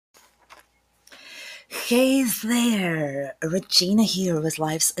Hey there, Regina here with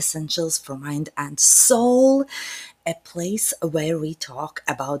Life's Essentials for Mind and Soul, a place where we talk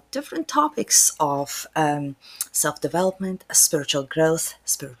about different topics of self development, spiritual growth,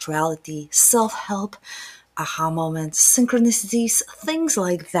 spirituality, self help, aha moments, synchronicities, things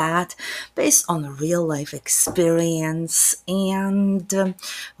like that, based on a real life experience. And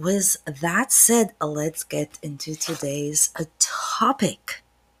with that said, let's get into today's topic.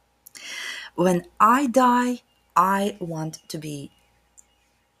 When I die, I want to be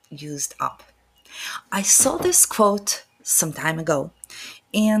used up. I saw this quote some time ago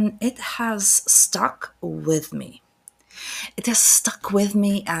and it has stuck with me. It has stuck with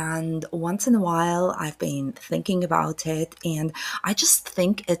me, and once in a while I've been thinking about it, and I just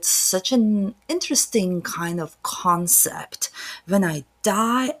think it's such an interesting kind of concept. When I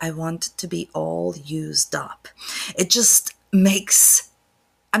die, I want to be all used up. It just makes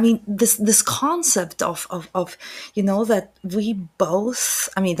this concept of that we both,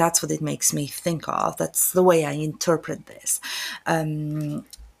 that's what it makes me think of. That's the way I interpret this.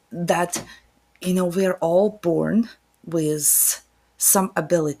 That we're all born with some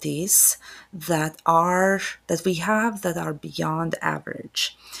abilities that we have that are beyond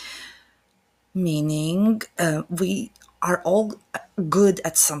average, meaning we are all good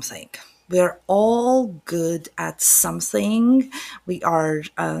at something. We are all good at something. We are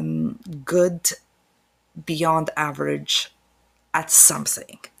good beyond average at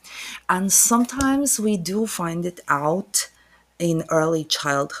something. And sometimes we do find it out in early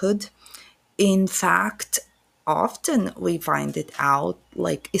childhood. In fact, often we find it out,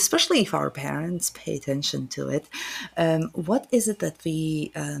 like, especially if our parents pay attention to it. What is it that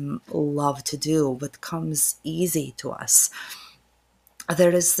we love to do, what comes easy to us?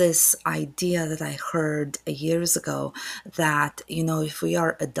 There is this idea that I heard years ago that, if we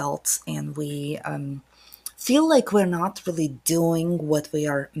are adults and we feel like we're not really doing what we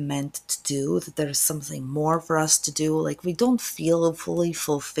are meant to do, that there's something more for us to do, like we don't feel fully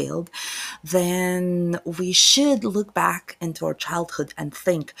fulfilled, then we should look back into our childhood and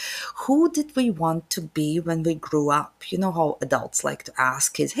think, who did we want to be when we grew up? You know how adults like to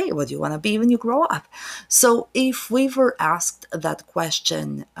ask kids, hey, what do you want to be when you grow up? So if we were asked that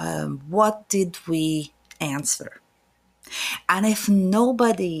question, what did we answer? And if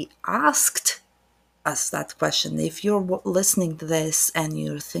nobody asked us that question, if you're listening to this and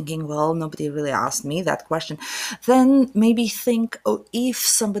you're thinking, well, nobody really asked me that question, then maybe think, oh, if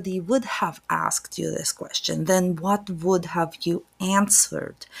somebody would have asked you this question, then what would have you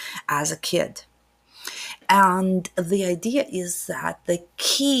answered as a kid? And the idea is that the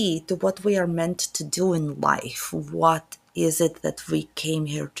key to what we are meant to do in life, what is it that we came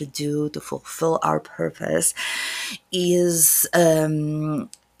here to do to fulfill our purpose, is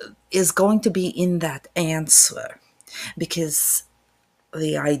going to be in that answer. Because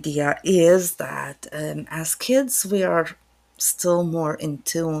the idea is that as kids, we are still more in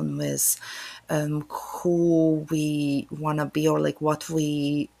tune with who we want to be, or like what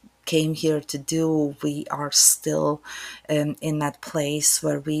we came here to do. We are still in that place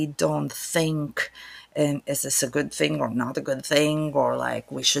where we don't think, is this a good thing or not a good thing, or like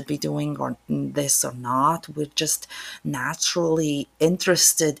we should be doing or this or not. We're just naturally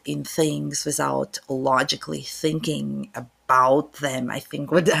interested in things without logically thinking about them. I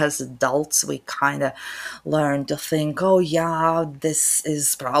think as adults we kind of learn to think, oh yeah, this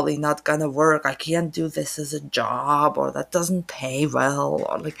is probably not gonna work, I can't do this as a job, or that doesn't pay well,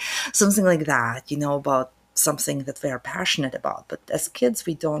 or like something like that, about something that we are passionate about. But as kids,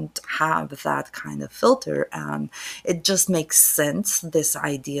 we don't have that kind of filter, and it just makes sense, this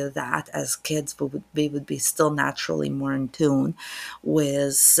idea that as kids we would be still naturally more in tune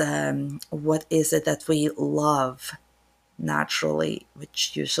with what is it that we love naturally,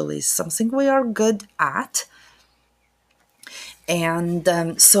 which usually is something we are good at.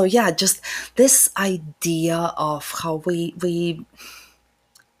 And so yeah, just this idea of how we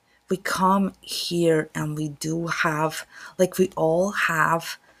come here and we do have, like, we all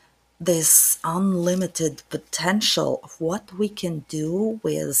have this unlimited potential of what we can do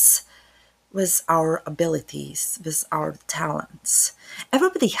with our abilities, with our talents.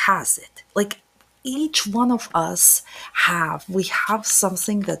 Everybody has it. Like, each one of us we have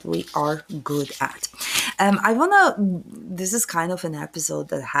something that we are good at. This is kind of an episode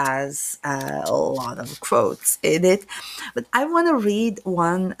that has a lot of quotes in it, but I want to read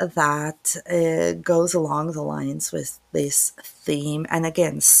one that goes along the lines with this theme, and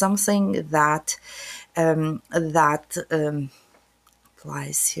again, something that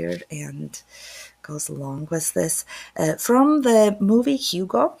applies here and goes along with this. From the movie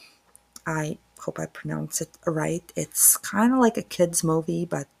Hugo. I Hope I pronounce it right. It's kind of like a kids movie,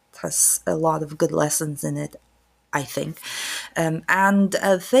 but has a lot of good lessons in it, I think. And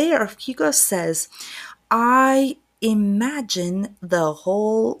there, Hugo says, I imagine the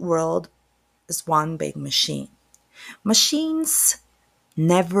whole world is one big machine. Machines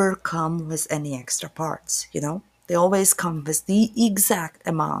never come with any extra parts, you know? They always come with the exact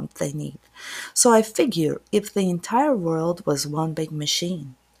amount they need. So I figure if the entire world was one big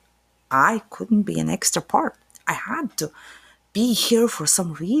machine, I couldn't be an extra part. I had to be here for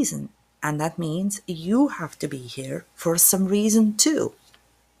some reason. And that means you have to be here for some reason too.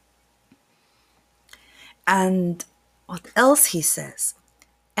 And what else he says?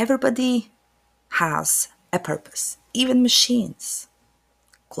 Everybody has a purpose, even machines.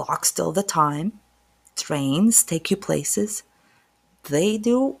 Clocks tell the time, trains take you places. They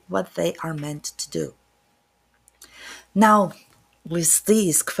do what they are meant to do. Now, with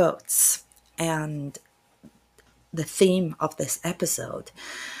these quotes and the theme of this episode,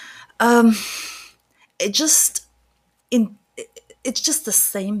 it just in it's just the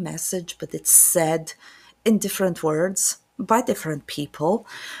same message, but it's said in different words by different people.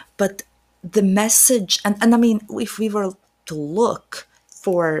 But the message, and I mean, if we were to look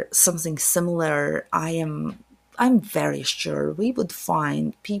for something similar, I'm very sure we would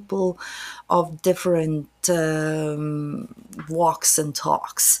find people of different walks and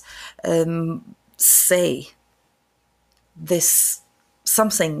talks say this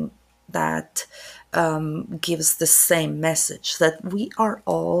something that gives the same message that we are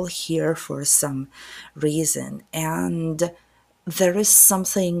all here for some reason, and there is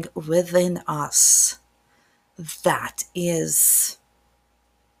something within us that is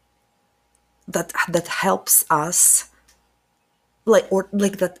that helps us, like, or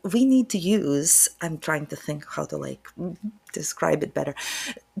like that we need to use. I'm trying to think how to like describe it better.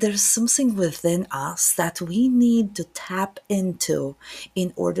 There's something within us that we need to tap into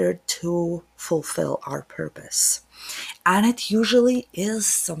in order to fulfill our purpose, and it usually is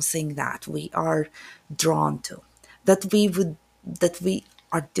something that we are drawn to, that we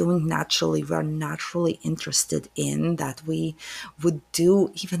are doing naturally, we are naturally interested in, that we would do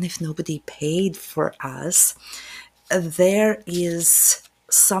even if nobody paid for us. There is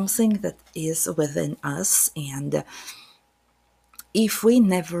something that is within us, and if we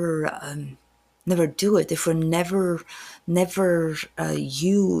never do it, if we never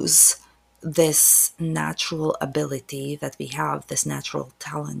use this natural ability that we have, this natural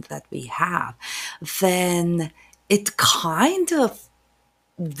talent that we have, then it kind of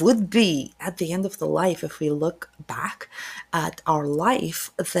would be at the end of the life, if we look back at our life,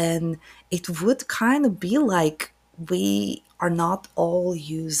 then it would kind of be like we are not all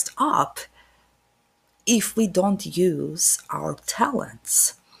used up if we don't use our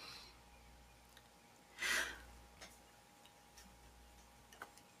talents.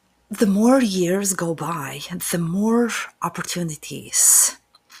 The more years go by, the more opportunities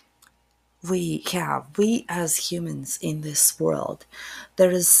we as humans in this world.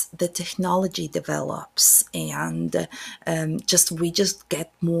 There is the technology develops, and just we just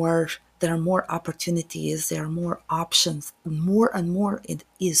get more. There are more opportunities, there are more options, more and more it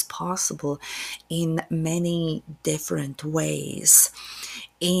is possible in many different ways.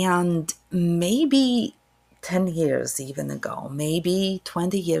 And maybe 10 years even ago, maybe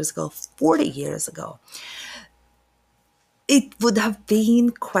 20 years ago, 40 years ago, it would have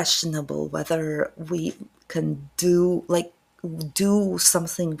been questionable whether we can do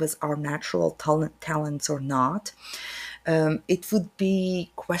something with our natural talents or not. It would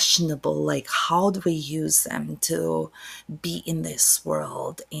be questionable, like, how do we use them to be in this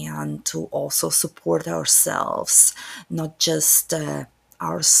world and to also support ourselves, not just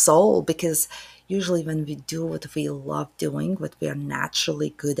our soul, because usually when we do what we love doing, what we are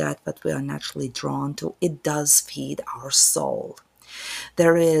naturally good at, what we are naturally drawn to, it does feed our soul.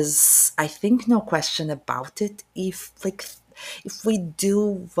 There is, I think, no question about it. If we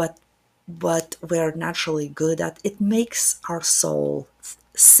do what we're naturally good at, it makes our soul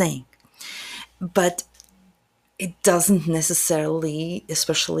sing. But it doesn't necessarily,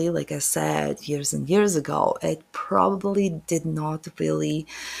 especially like I said years and years ago, it probably did not really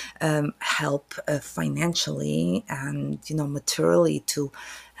help financially and materially to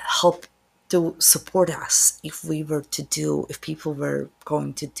help to support us if people were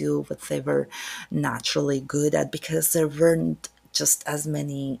going to do what they were naturally good at, because there weren't just as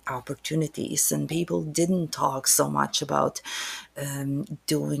many opportunities, and people didn't talk so much about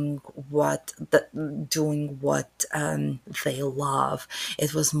doing what they love.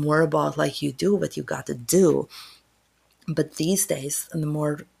 It was more about, like, you do what you got to do. But these days, the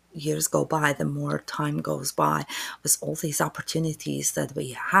more years go by, the more time goes by, with all these opportunities that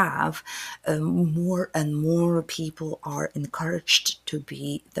we have, more and more people are encouraged to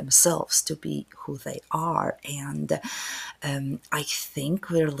be themselves, to be who they are. And I think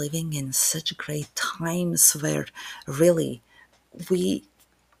we're living in such great times where really we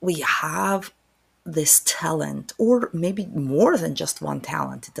we have this talent, or maybe more than just one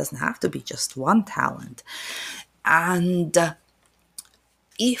talent. It doesn't have to be just one talent. And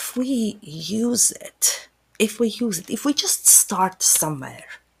if we use it, if we just start somewhere,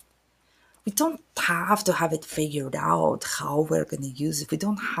 we don't have to have it figured out how we're going to use it. We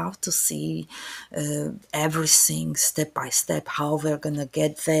don't have to see everything step by step, how we're going to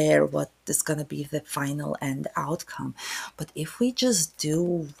get there, what is going to be the final end outcome. But if we just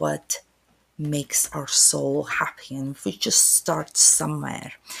do what makes our soul happy, and if we just start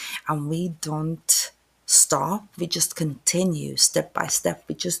somewhere and we don't stop, we just continue step by step,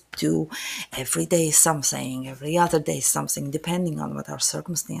 we just do every day something, every other day something, depending on what our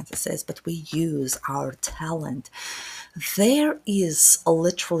circumstances is, but we use our talent, there is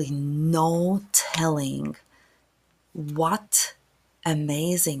literally no telling what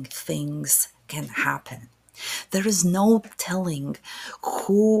amazing things can happen. There is no telling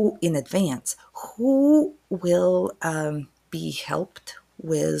who in advance, who will be helped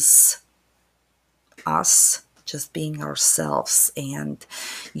with us just being ourselves and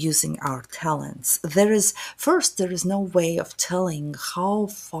using our talents. There is no way of telling how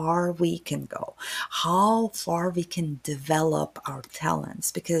far we can go, how far we can develop our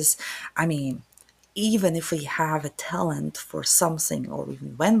talents. Because, I mean, even if we have a talent for something, or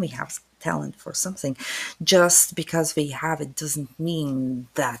even when we have talent for something, just because we have it doesn't mean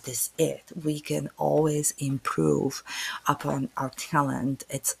that is it. We can always improve upon our talent.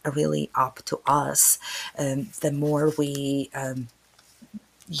 It's really up to us. The more we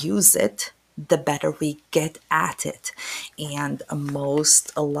use it, the better we get at it. And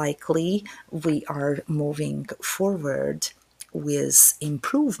most likely, we are moving forward with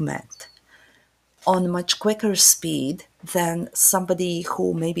improvement on much quicker speed than somebody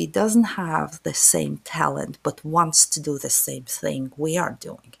who maybe doesn't have the same talent but wants to do the same thing we are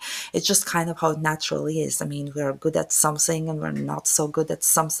doing. It's just kind of how it naturally is. I mean, we're good at something and we're not so good at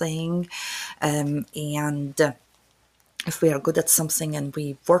something. And if we are good at something and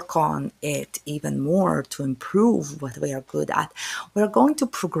we work on it even more to improve what we are good at, we're going to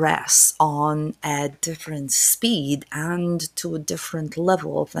progress on a different speed and to a different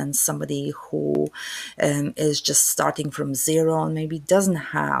level than somebody who is just starting from zero and maybe doesn't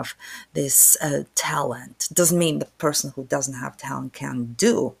have this talent. Doesn't mean the person who doesn't have talent can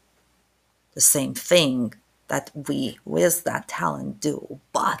do the same thing that we with that talent do,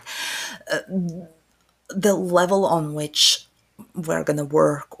 but the level on which we're going to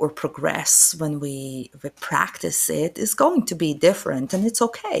work or progress when we practice it is going to be different, and it's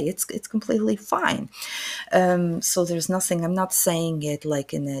okay. It's completely fine. So there's nothing, I'm not saying it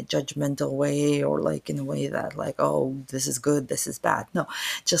like in a judgmental way or like in a way that like, oh, this is good, this is bad. No,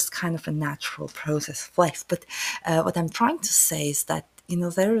 just kind of a natural process of life. But what I'm trying to say is that, you know,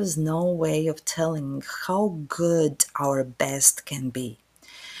 there is no way of telling how good our best can be.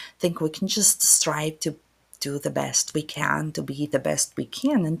 Think we can just strive to do the best we can, to be the best we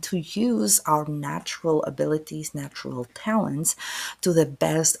can, and to use our natural abilities, natural talents to the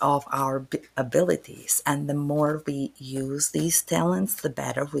best of our abilities. And the more we use these talents, the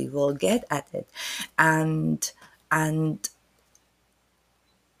better we will get at it. And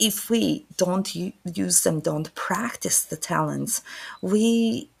if we don't use them, don't practice the talents,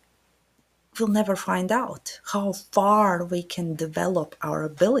 we will never find out how far we can develop our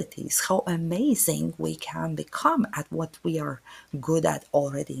abilities, how amazing we can become at what we are good at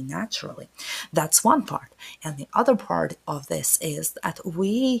already naturally. That's one part. And the other part of this is that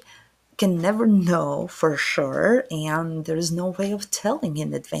we can never know for sure, and there's no way of telling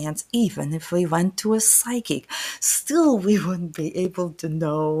in advance. Even if we went to a psychic, still we wouldn't be able to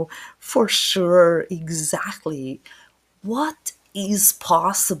know for sure exactly what is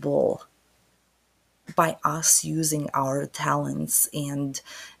possible by us using our talents and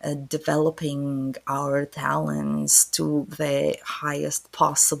developing our talents to the highest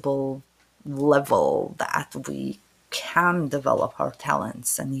possible level that we can develop our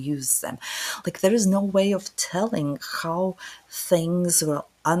talents and use them. Like, there is no way of telling how things will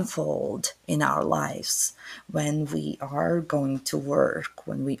unfold in our lives when we are going to work,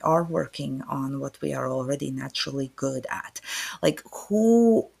 when we are working on what we are already naturally good at. Like,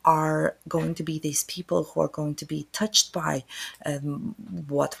 who are going to be these people who are going to be touched by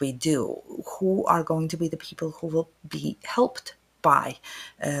what we do? Who are going to be the people who will be helped by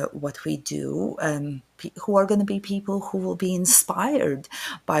what we do, who are going to be people who will be inspired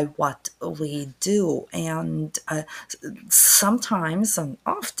by what we do. And sometimes and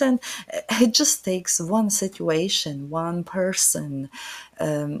often it just takes one situation, one person,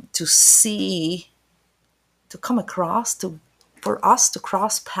 to see, to come across, to for us to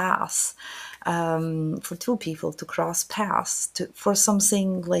cross paths, for two people to cross paths, for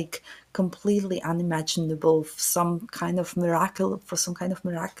something like completely unimaginable, some kind of miracle, for some kind of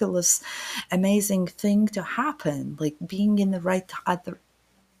miraculous, amazing thing to happen, like being in the right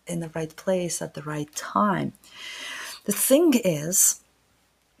in the right place at the right time. The thing is,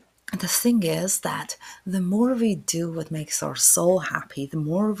 the thing is that the more we do what makes our soul happy, the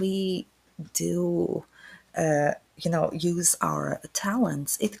more we do, use our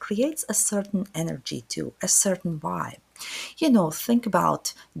talents, it creates a certain energy too, a certain vibe. Think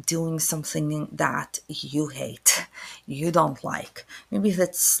about doing something that you hate, you don't like. Maybe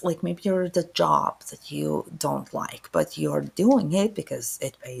that's like, maybe you're the job that you don't like, but you're doing it because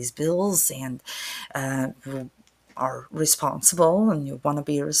it pays bills and you are responsible, and you want to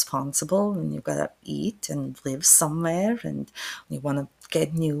be responsible, and you gotta eat and live somewhere, and you want to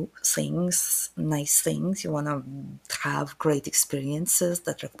get new things, nice things. You want to have great experiences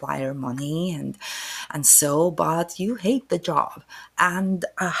that require money, but you hate the job. And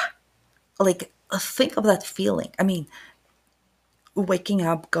think of that feeling. I mean, waking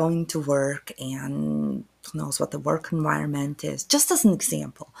up, going to work, and who knows what the work environment is, just as an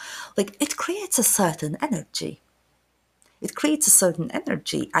example, like it creates a certain energy. It creates a certain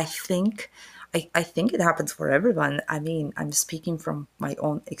energy. I think it happens for everyone. I mean, I'm speaking from my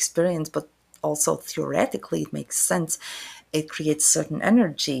own experience, but also theoretically it makes sense. It creates certain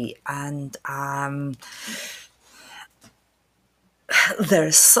energy, and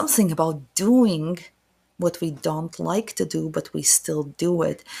there's something about doing what we don't like to do, but we still do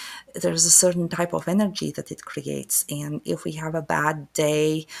it. There's a certain type of energy that it creates. And if we have a bad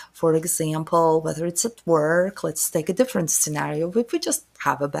day, for example, whether it's at work, let's take a different scenario. If we just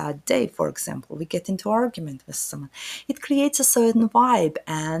have a bad day, for example, we get into argument with someone, it creates a certain vibe.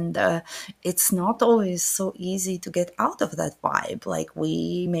 And it's not always so easy to get out of that vibe. Like,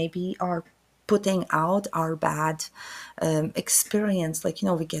 we maybe are putting out our bad experience. Like,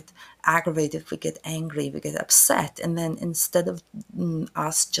 we get aggravated, we get angry, we get upset, and then instead of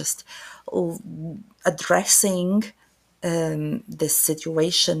us just addressing this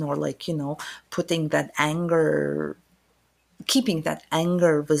situation, or putting that anger, keeping that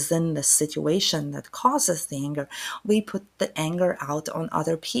anger within the situation that causes the anger, we put the anger out on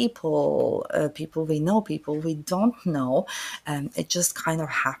other people, people we know, people we don't know. It just kind of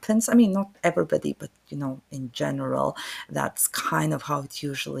happens. I mean, not everybody, but in general, that's kind of how it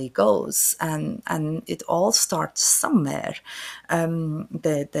usually goes. And it all starts somewhere.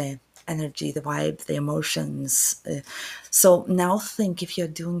 The energy, the vibe, the emotions. So now think, if you're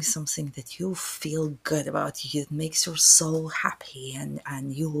doing something that you feel good about, it makes your soul happy,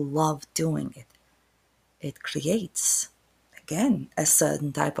 and you love doing it, it creates, again, a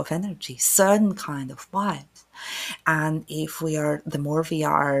certain type of energy, certain kind of vibes. And if we are, the more we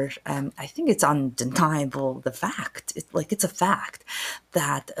are, I think it's undeniable, the fact, it's a fact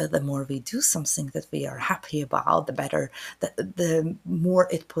that the more we do something that we are happy about, the better, the more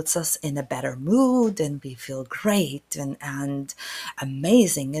it puts us in a better mood, and we feel great and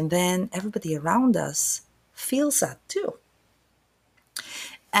amazing. And then everybody around us feels that too.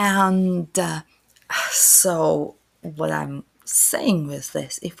 And so, what I'm saying with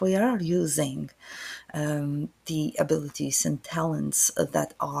this, if we are using the abilities and talents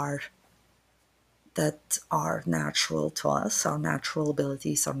that are natural to us, our natural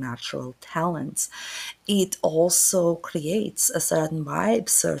abilities, our natural talents, it also creates a certain vibe,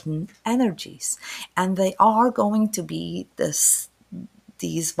 certain energies, and they are going to be these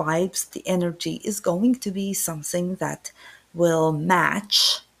vibes. The energy is going to be something that will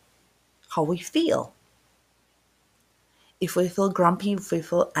match how we feel. If we feel grumpy, if we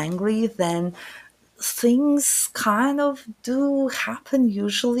feel angry, then things kind of do happen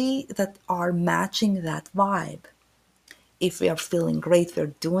usually that are matching that vibe. If we are feeling great,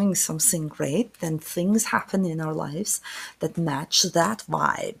 we're doing something great, then things happen in our lives that match that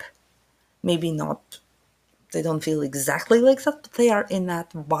vibe. Maybe not, they don't feel exactly like that, but they are in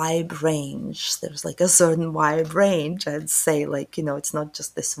that vibe range. There's like a certain vibe range. I'd say, it's not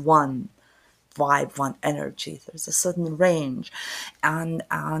just this one vibe, one energy. There's a certain range, and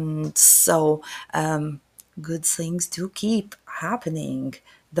so good things do keep happening.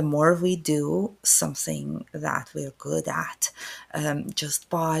 The more we do something that we're good at, just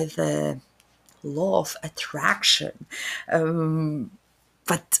by the law of attraction.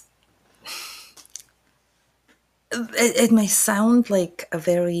 But it may sound like a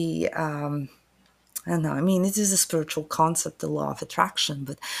very I don't know. I mean, it is a spiritual concept, the law of attraction,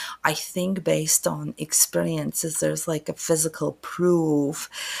 but I think based on experiences, there's like a physical proof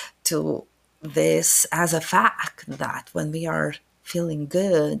to this as a fact that when we are feeling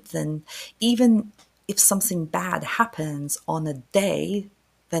good, then even if something bad happens on a day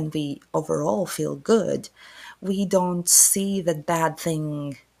when we overall feel good, we don't see that bad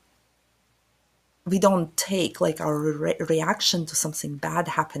thing, we don't take like our reaction to something bad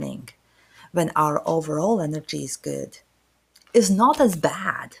happening when our overall energy is good is not as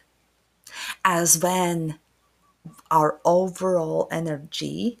bad as when our overall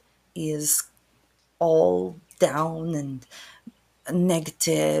energy is all down and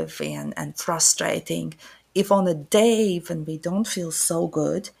negative and frustrating. If on a day when we don't feel so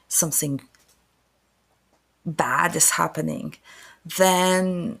good, something bad is happening,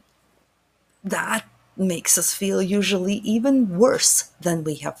 then that makes us feel usually even worse than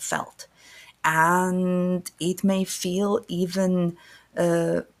we have felt. And it may feel even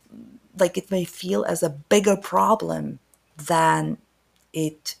like it may feel as a bigger problem than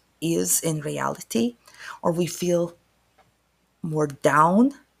it is in reality, or we feel more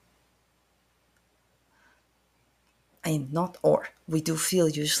down. And not or, we do feel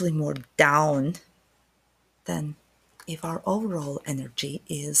usually more down than if our overall energy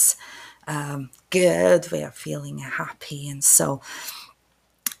is good, we are feeling happy. And so,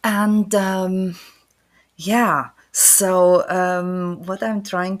 and yeah, so what I'm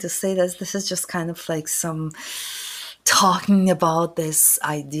trying to say is this is just kind of like some talking about this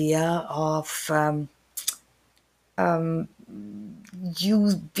idea of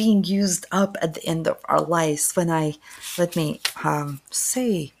use being used up at the end of our lives. When I let me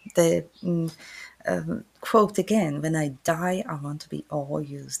say the quote again, when I die I want to be all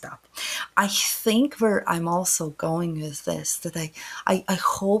used up. I think where I'm also going with this, that I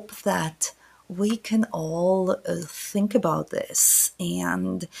hope that we can all think about this,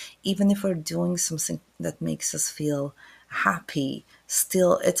 and even if we're doing something that makes us feel happy,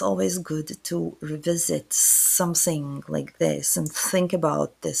 still it's always good to revisit something like this and think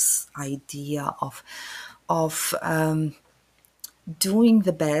about this idea of doing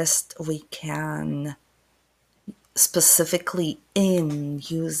the best we can, specifically in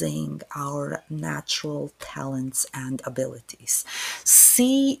using our natural talents and abilities.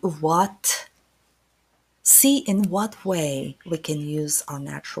 See in what way we can use our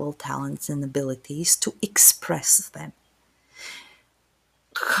natural talents and abilities to express them.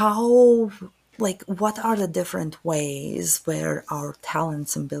 How, like, what are the different ways where our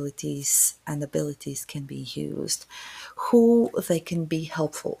talents and abilities can be used, who they can be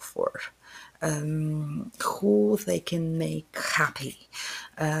helpful for, who they can make happy.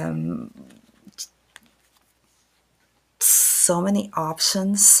 So many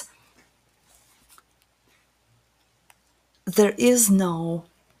options. There is no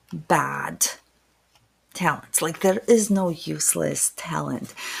bad talents. Like, there is no useless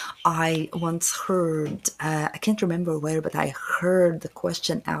talent. I once heard, I can't remember where, but I heard the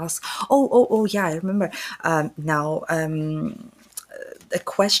question asked. Oh, yeah, I remember now. The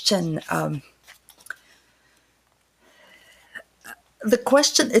question. The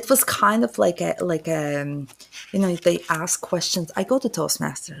question, it was kind of like they ask questions. I go to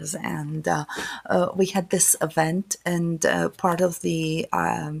Toastmasters, and we had this event, and part of the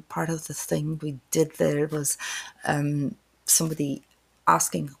thing we did there was somebody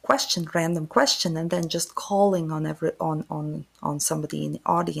asking a question, random question, and then just calling on on somebody in the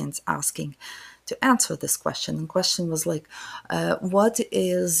audience asking to answer this question. And question was like, what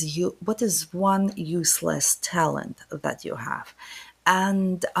is one useless talent that you have?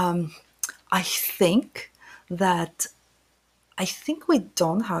 And I think that I think we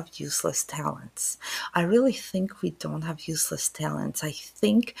don't have useless talents. I really think we don't have useless talents. I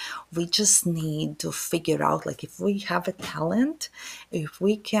think we just need to figure out, like, if we have a talent, if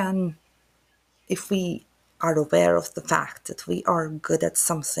we can, if we are aware of the fact that we are good at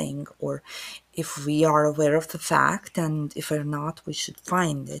something, or if we are aware of the fact, and if we're not, we should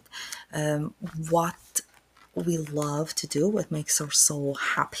find it. What we love to do, what makes our soul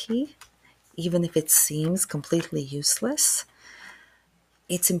happy, even if it seems completely useless,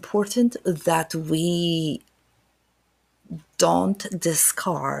 it's important that we don't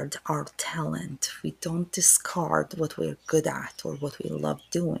discard our talent. We don't discard what we're good at or what we love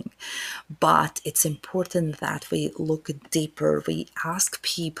doing. But it's important that we look deeper. We ask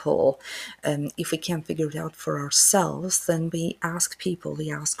people. If we can't figure it out for ourselves, then we ask people,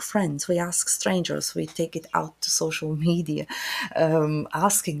 we ask friends, we ask strangers, we take it out to social media,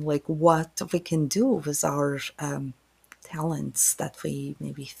 asking like what we can do with our talents that we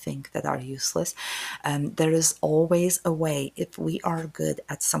maybe think that are useless. There is always a way. If we are good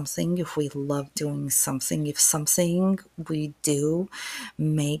at something, if we love doing something, if something we do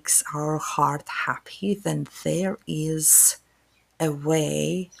makes our heart happy, then there is a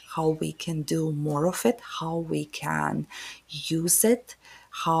way how we can do more of it, how we can use it,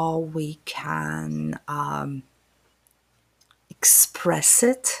 how we can express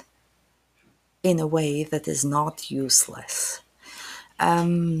it in a way that is not useless.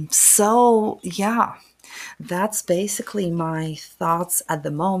 So, yeah, that's basically my thoughts at the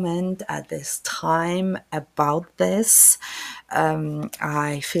moment, at this time about this.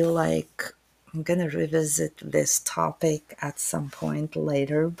 I feel like I'm gonna revisit this topic at some point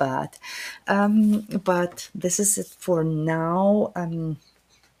later, but this is it for now.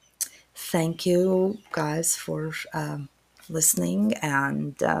 Thank you guys for listening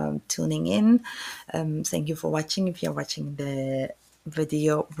and tuning in. Thank you for watching. If you're watching the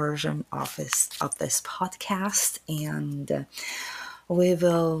video version of this podcast, and we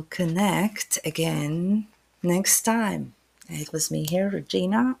will connect again next time. It was me here,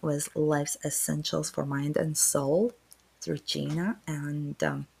 Regina, with Life's Essentials for Mind and Soul. It's Regina, and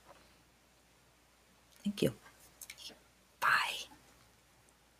thank you.